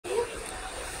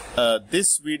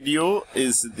This video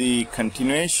is the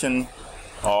continuation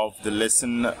of the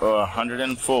lesson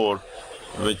 104,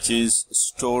 which is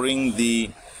storing the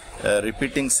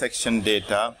repeating section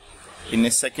data in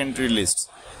a secondary list.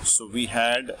 So we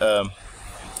had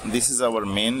this is our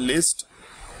main list,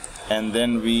 and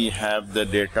then we have the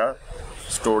data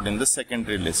stored in the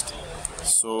secondary list.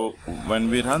 So when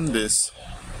we run this,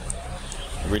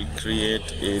 we'll create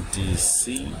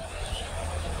ATC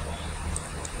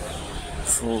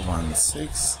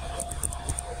 416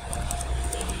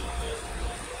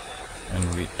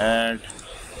 and we add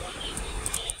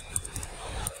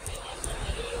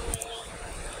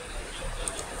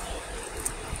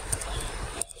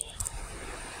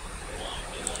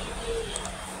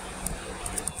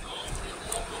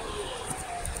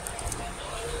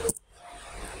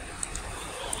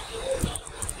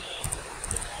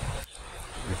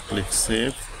we click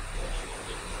save.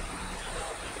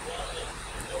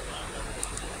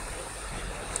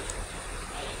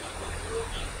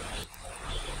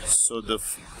 So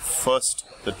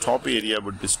the top area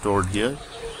would be stored here.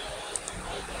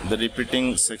 The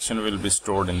repeating section will be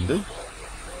stored in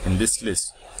this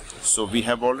list. So we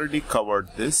have already covered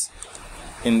this.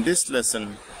 In this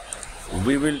lesson,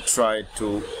 we will try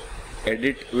to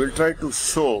edit. We will try to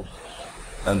show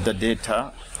the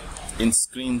data in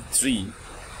screen 3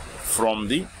 from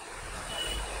the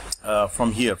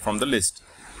from the list.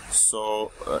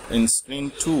 So in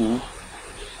screen 2.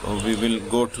 We will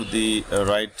go to the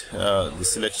the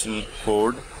selection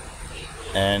code,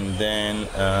 and then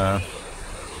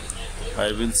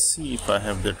I will see if I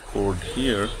have that code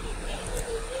here.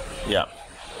 Yeah.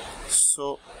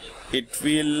 So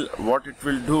what it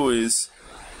will do is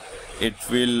it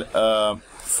will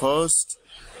first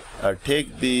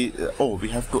take the we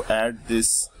have to add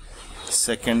this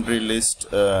secondary list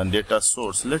data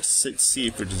source. Let's see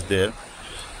if it is there.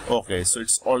 Okay, so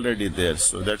it's already there,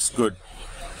 so that's good.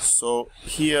 So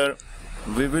here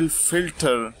we will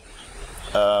filter,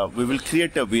 we will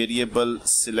create a variable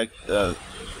select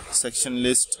section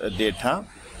list data,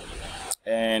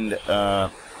 and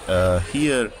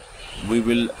here we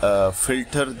will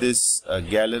filter this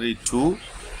gallery 2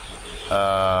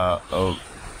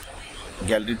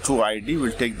 ID.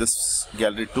 We'll take this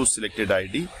gallery 2 selected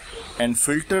ID and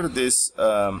filter this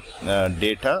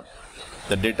data,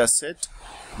 the data set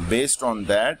based on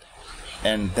that,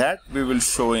 and that we will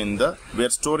show in we are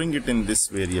storing it in this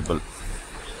variable.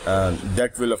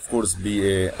 That will of course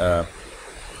be a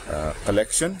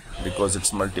collection because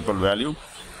it's multiple value.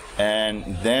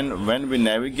 And then when we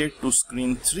navigate to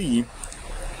screen 3,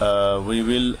 we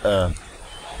will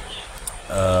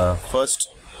first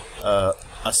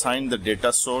assign the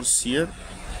data source here.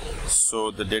 So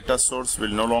the data source will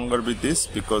no longer be this,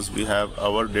 because we have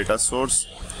our data source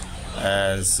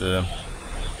as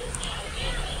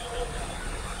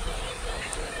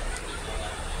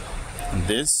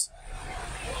this.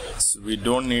 So we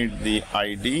don't need the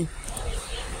ID,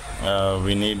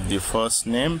 we need the first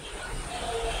name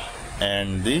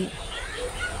and the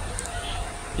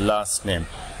last name.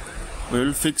 We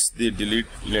will fix the delete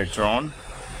later on.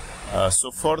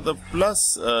 So for the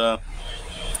plus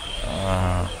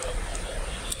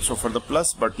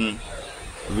button,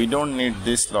 we don't need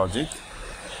this logic.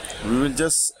 We will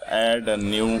just add a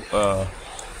new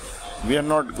we are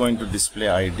not going to display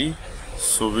ID,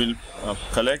 so we'll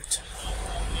collect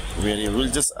variable.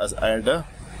 We'll just add a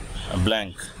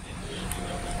blank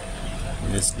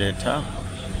this data.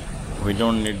 We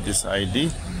don't need this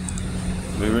ID.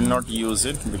 We will not use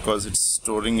it because it's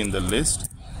storing in the list.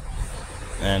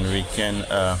 And we can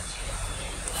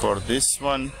for this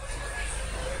one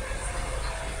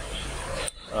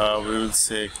we will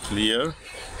say clear,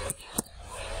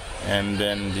 and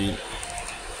then the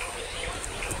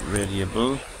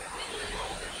variable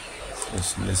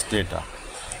list data.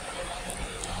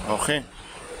 Okay,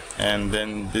 and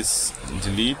then this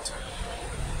delete,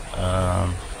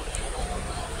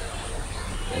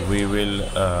 we will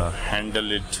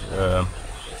handle it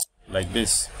like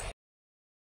this.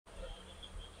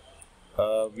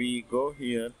 We go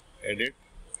here, edit.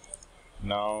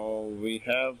 Now we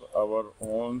have our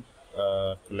own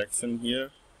collection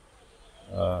here.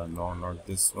 No, not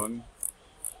this one.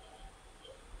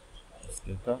 This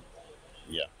data.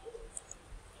 Yeah.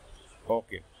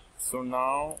 Okay. So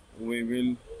now we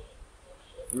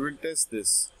will test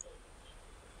this.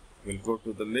 We'll go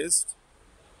to the list,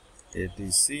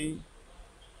 ATC,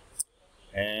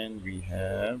 and we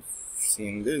have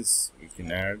seen this. We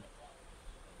can add,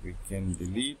 we can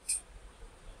delete.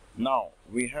 Now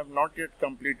we have not yet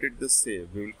completed the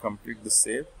save. We will complete the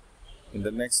save in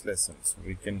the next lesson. So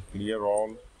we can clear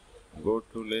all, go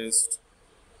to list,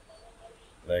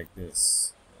 like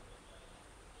this.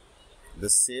 The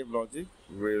save logic,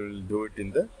 we will do it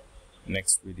in the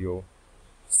next video.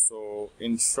 So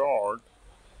in short,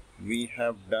 we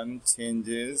have done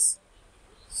changes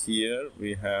here.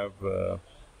 We have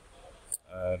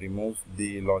removed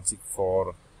the logic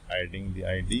for adding the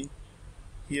ID.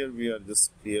 Here we are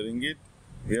just clearing it.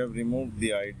 We have removed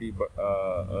the ID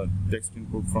text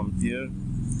input from here.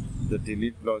 The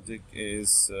delete logic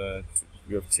is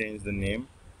we have changed the name,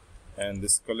 and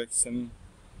this collection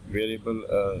variable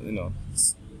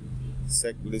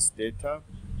sec list data,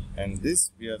 and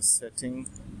this we are setting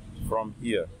from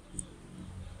here.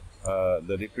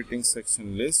 The repeating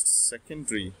section list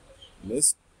secondary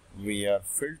list, we are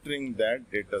filtering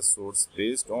that data source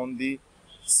based on the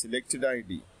selected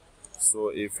ID. So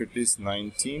if it is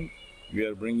 19, we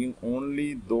are bringing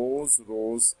only those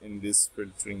rows in this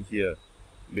filtering here,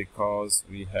 because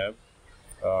we have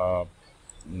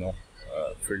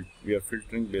we are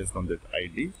filtering based on that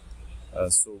ID.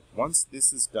 So once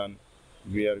this is done,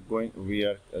 we are going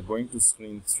to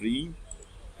screen 3,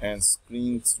 and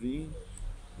screen 3,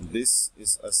 this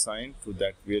is assigned to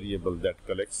that variable, that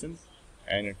collection,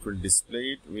 and it will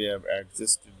display it. We have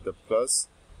adjusted the plus,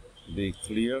 the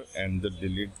clear, and the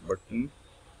delete button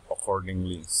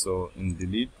accordingly. So in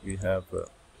delete we have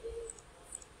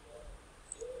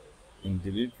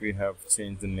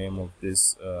changed the name of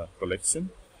this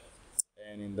collection,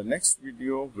 and in the next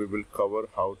video we will cover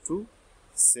how to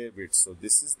save it. So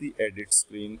this is the edit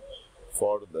screen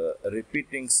for the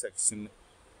repeating section,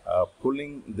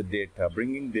 pulling the data,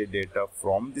 bringing the data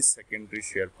from the secondary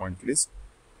SharePoint list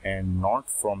and not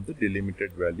from the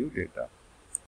delimited value data.